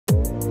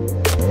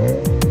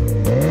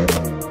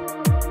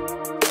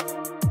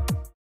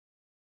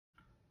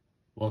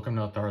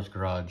Cars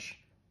Garage.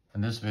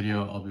 In this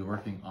video, I'll be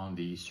working on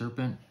the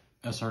Serpent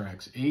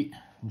SRX8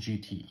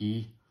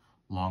 GTe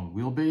long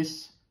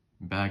wheelbase,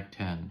 bag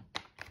 10.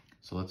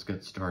 So let's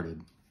get started.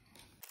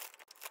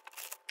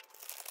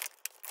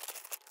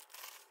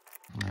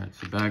 Alright,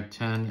 so bag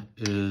 10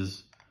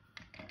 is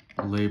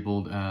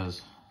labeled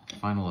as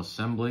final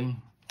assembly.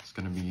 It's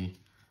going to be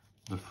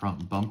the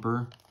front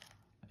bumper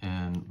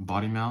and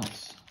body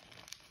mounts.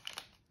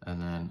 And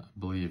then I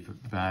believe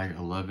bag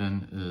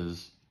 11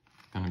 is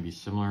going to be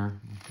similar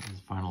as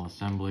final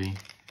assembly,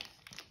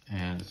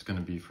 and it's going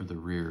to be for the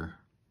rear.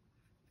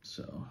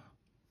 So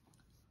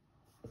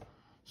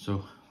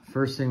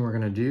first thing we're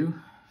going to do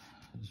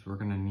is we're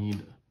going to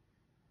need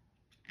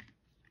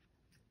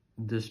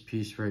this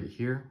piece right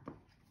here.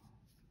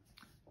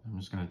 I'm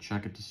just going to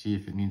check it to see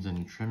if it needs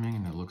any trimming,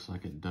 and it looks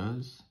like it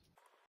does.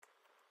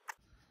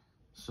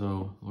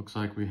 So looks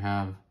like we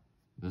have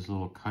this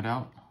little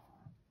cutout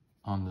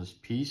on this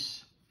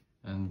piece,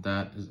 and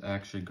that is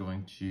actually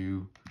going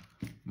to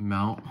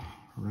mount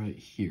right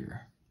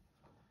here.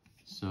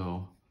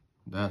 So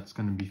that's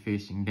going to be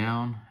facing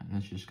down, and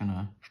it's just going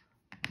to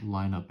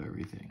line up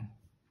everything.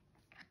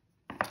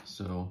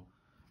 So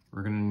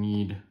we're going to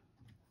need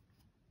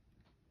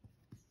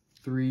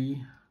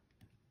 3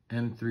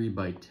 M3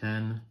 by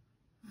 10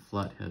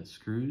 flathead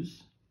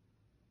screws,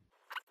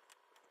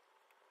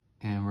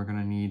 and we're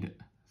going to need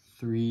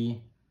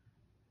 3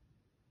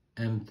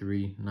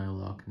 M3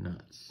 nylock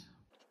nuts.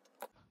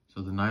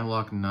 So the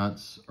nylock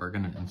nuts are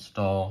going to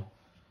install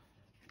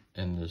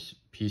in this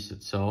piece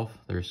itself.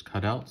 There's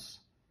cutouts,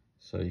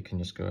 so you can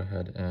just go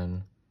ahead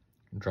and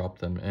drop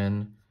them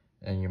in,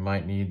 and you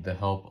might need the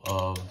help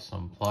of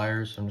some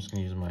pliers. So I'm just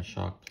going to use my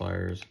shock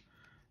pliers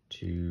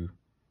to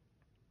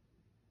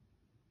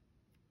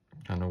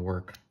kind of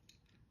work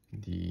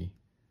the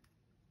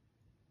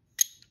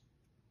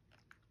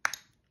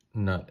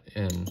nut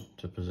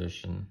into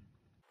position.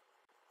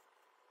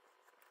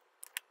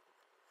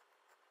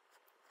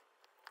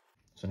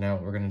 So now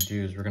what we're going to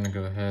do is we're going to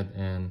go ahead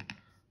and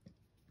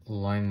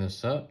line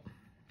this up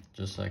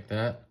just like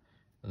that,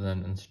 and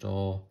then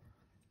install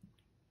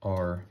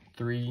our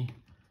 3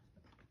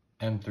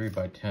 M3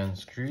 by 10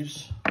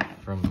 screws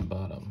from the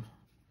bottom.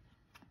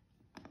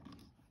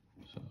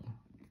 So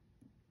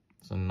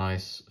it's a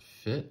nice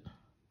fit,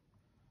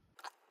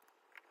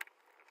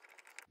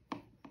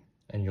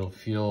 and you'll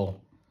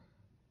feel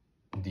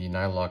the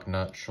nylock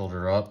nut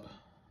shoulder up,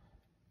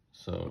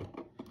 so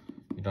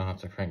you don't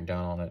have to crank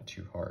down on it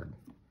too hard.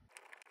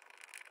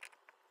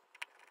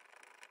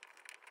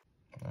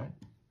 All right,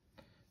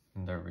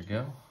 and there we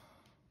go.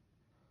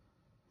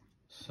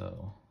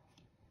 So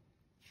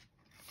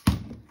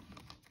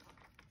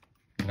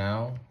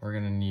now we're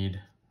going to need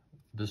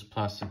this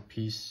plastic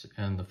piece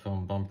and the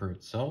foam bumper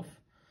itself.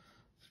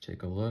 Let's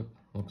take a look.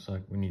 Looks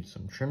like we need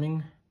some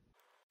trimming.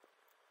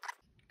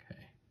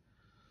 Okay,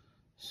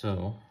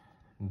 so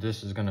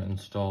this is going to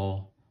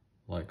install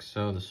like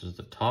so. This is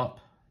the top,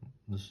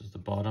 this is the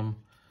bottom.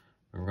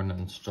 We're going to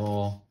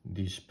install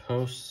these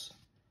posts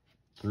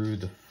through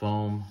the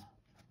foam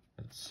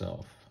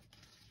itself.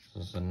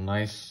 So it's a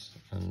nice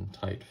and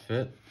tight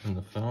fit in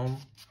the foam,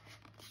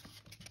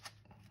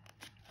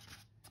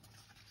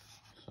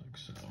 just like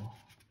so.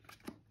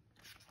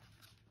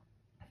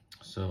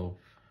 So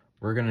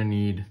we're going to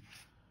need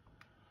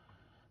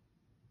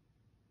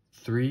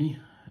 3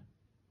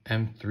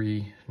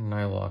 M3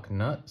 nylock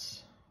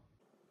nuts.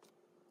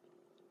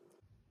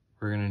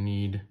 We're going to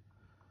need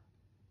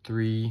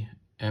 3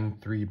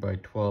 M3 by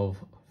 12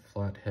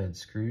 flathead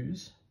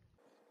screws.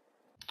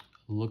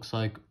 Looks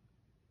like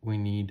we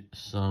need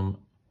some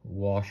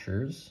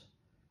washers,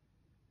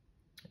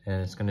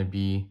 and it's going to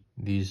be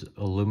these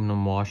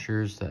aluminum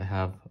washers that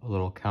have a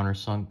little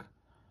countersunk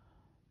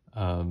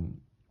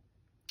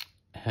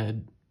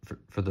head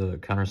for the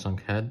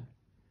countersunk head.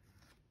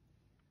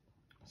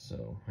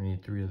 So we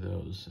need 3 of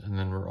those, and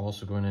then we're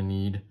also going to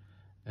need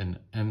an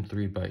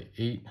M3 by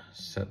 8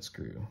 set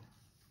screw.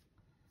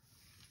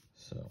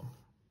 So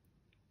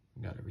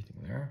we got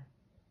everything there.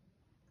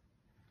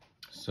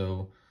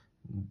 So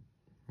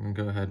I'm going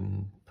to go ahead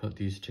and put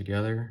these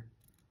together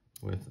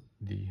with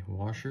the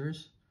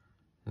washers,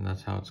 and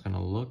that's how it's going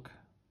to look.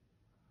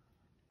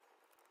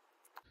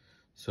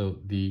 So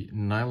the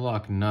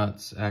nylock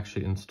nuts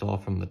actually install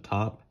from the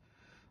top.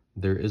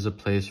 There is a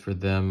place for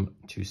them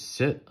to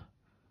sit,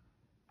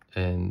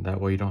 and that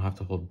way you don't have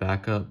to hold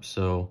back up.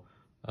 So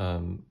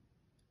I'm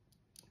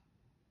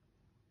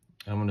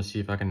going to see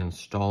if I can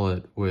install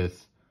it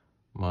with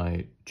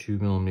my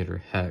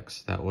 2mm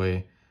hex. That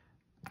way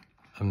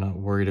I'm not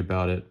worried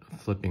about it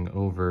flipping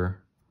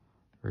over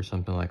or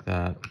something like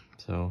that.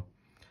 So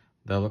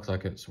that looks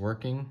like it's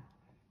working.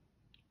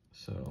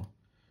 So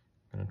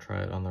I'm going to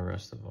try it on the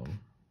rest of them.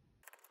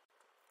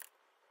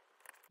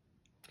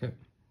 Okay,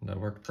 that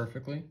worked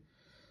perfectly.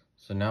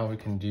 So now what we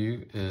can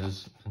do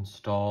is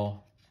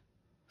install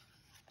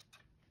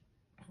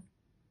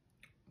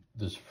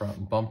this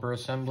front bumper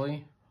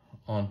assembly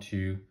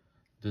onto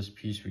this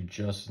piece we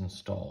just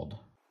installed.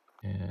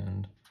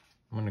 And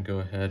I'm going to go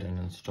ahead and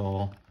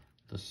install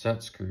the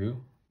set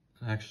screw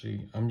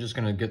actually, I'm just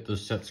gonna get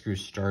those set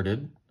screws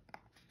started,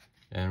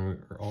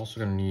 and we're also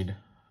gonna need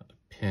a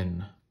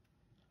pin.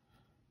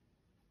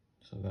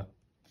 So that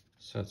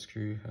set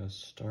screw has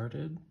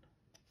started.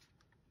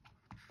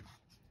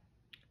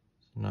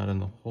 It's not in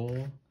the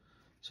hole.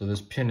 So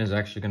this pin is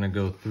actually gonna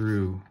go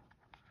through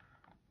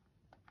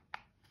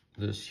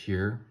this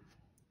here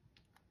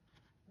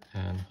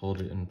and hold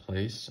it in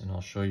place, and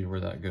I'll show you where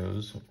that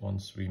goes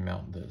once we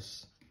mount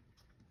this.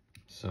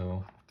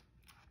 So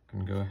I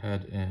can go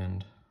ahead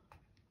and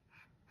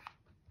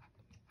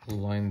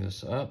line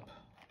this up.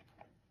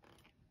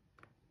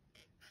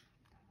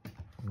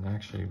 And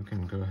actually, we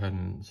can go ahead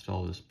and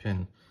install this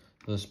pin.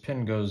 This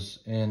pin goes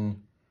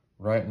in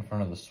right in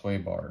front of the sway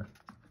bar.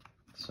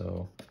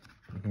 So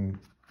we can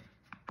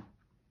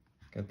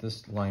get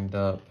this lined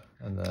up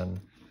and then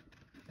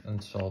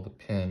install the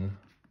pin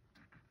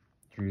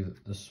through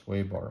the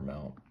sway bar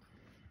mount,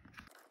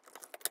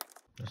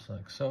 just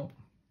like so.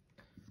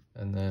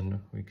 And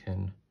then we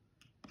can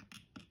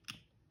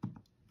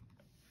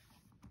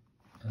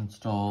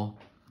install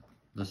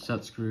the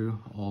set screw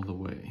all the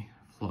way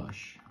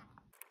flush.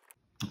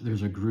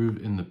 There's a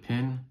groove in the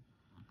pin,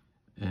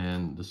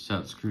 and the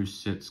set screw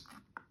sits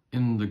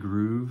in the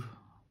groove,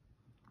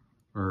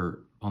 or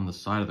on the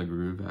side of the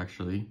groove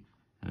actually,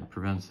 and it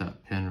prevents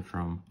that pin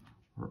from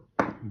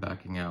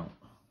backing out.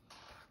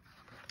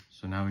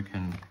 So now we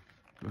can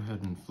go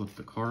ahead and flip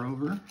the car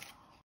over,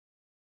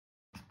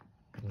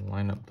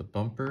 line up the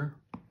bumper,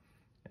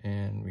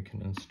 and we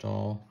can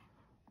install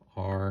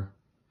our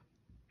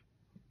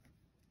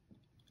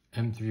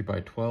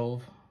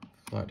M3x12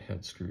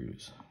 flathead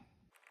screws.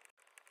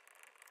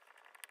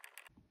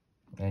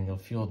 And you'll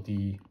feel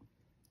the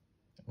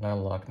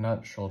nylon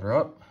nut shoulder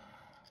up,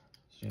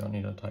 so you don't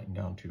need to tighten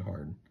down too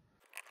hard.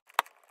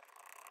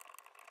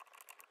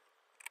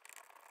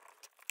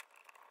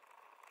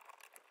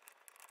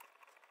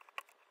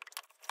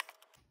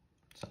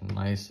 It's a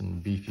nice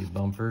and beefy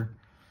bumper.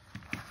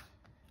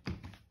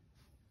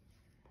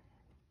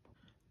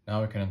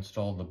 Now we can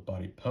install the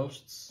body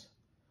posts,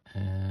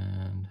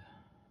 and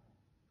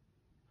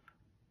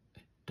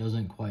it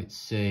doesn't quite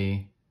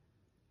say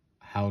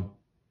how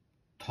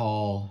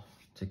tall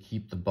to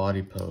keep the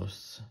body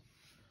posts.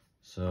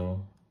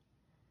 So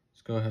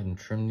let's go ahead and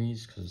trim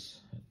these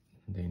because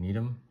they need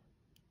them.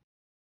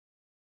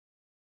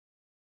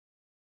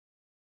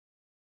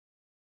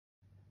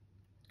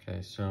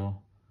 Okay, so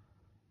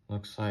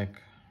looks like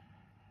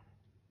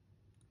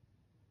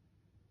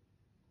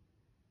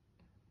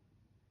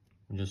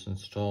we just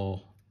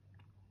install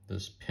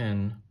this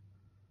pin.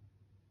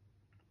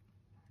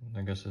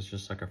 I guess it's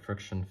just like a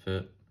friction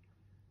fit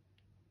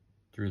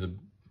through the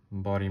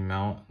body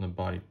mount and the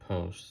body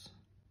posts.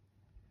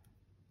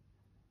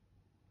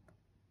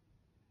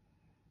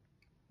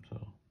 So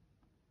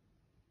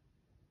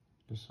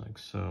just like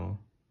so.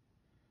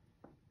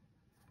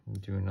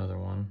 Do another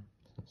one.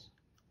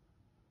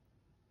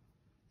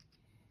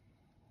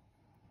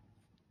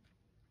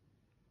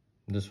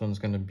 This one's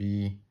going to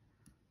be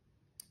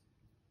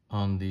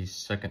on the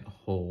second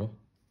hole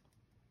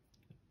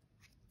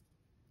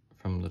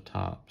from the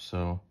top.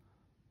 So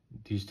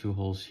these two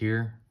holes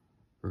here,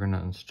 we're going to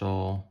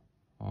install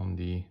on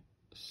the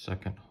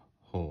second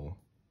hole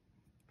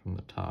from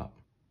the top.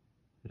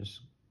 Just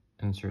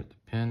insert the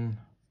pin.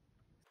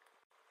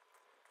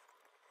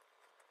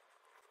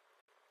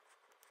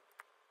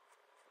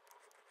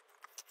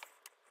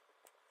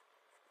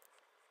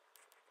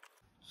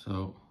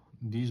 So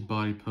these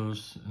body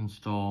posts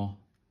install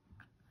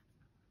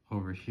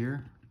over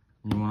here.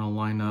 You want to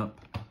line up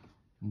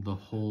the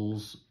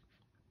holes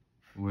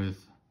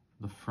with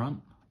the front,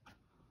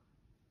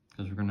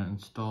 because we're going to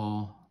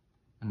install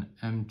an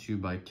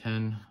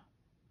M2x10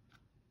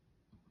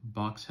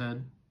 box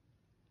head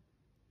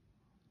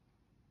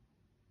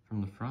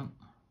from the front.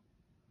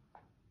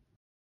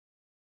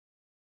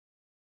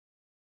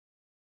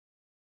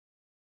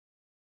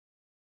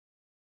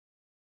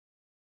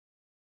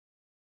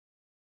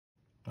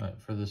 All right,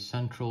 for the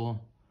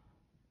central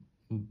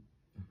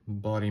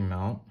body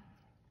mount,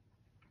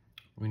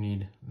 we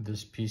need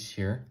this piece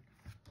here,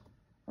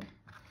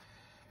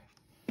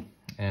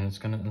 and it's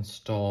going to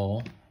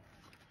install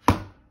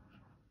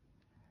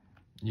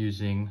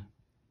using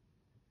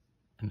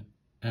an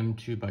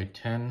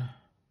M2x10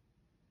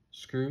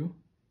 screw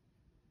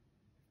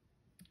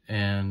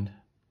and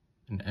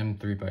an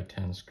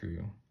M3x10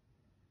 screw.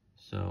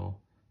 So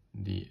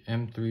the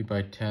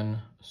M3x10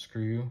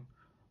 screw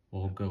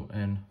will go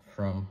in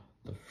from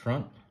the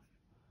front.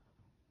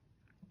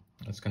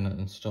 It's going to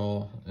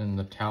install in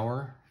the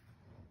tower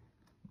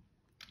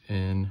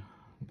in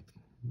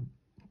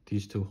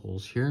these two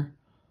holes here.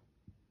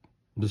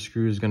 The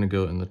screw is going to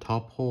go in the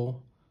top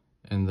hole,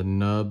 and the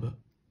nub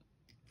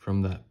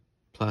from that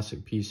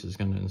plastic piece is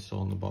going to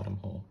install in the bottom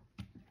hole.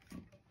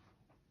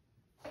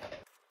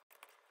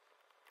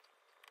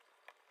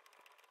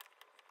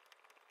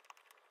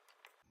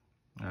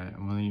 Alright,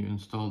 and when you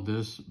install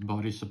this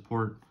body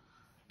support,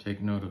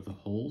 take note of the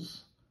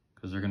holes,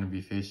 because they're going to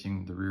be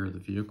facing the rear of the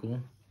vehicle.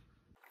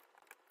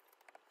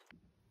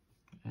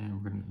 And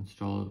we're going to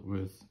install it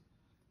with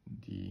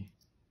the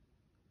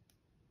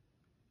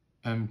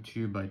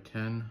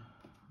M2x10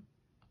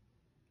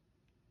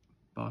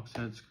 box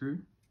head screw.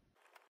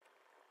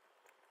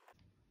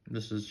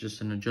 This is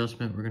just an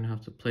adjustment we're gonna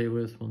have to play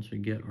with once we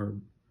get our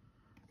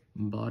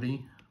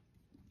body.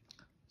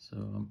 So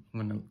I'm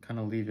gonna kind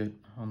of leave it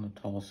on the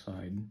tall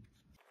side.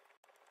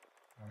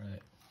 All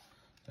right,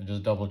 so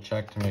just double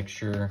check to make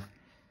sure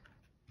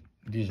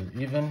these are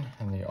even,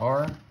 and they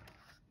are.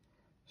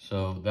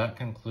 So that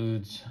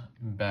concludes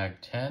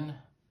bag 10.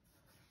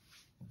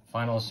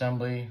 Final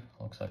assembly,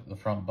 looks like the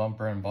front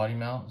bumper and body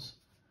mounts.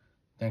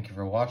 Thank you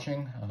for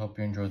watching. I hope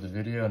you enjoyed the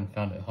video and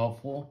found it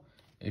helpful.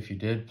 If you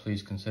did,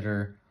 please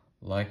consider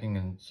liking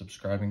and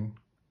subscribing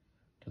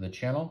to the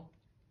channel.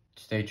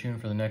 Stay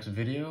tuned for the next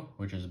video,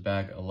 which is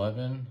bag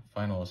 11,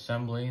 final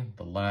assembly,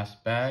 the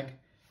last bag,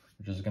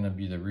 which is going to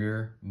be the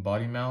rear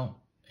body mount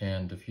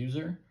and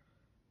diffuser.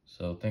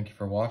 So thank you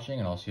for watching,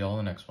 and I'll see you all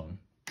in the next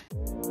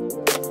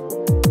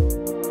one.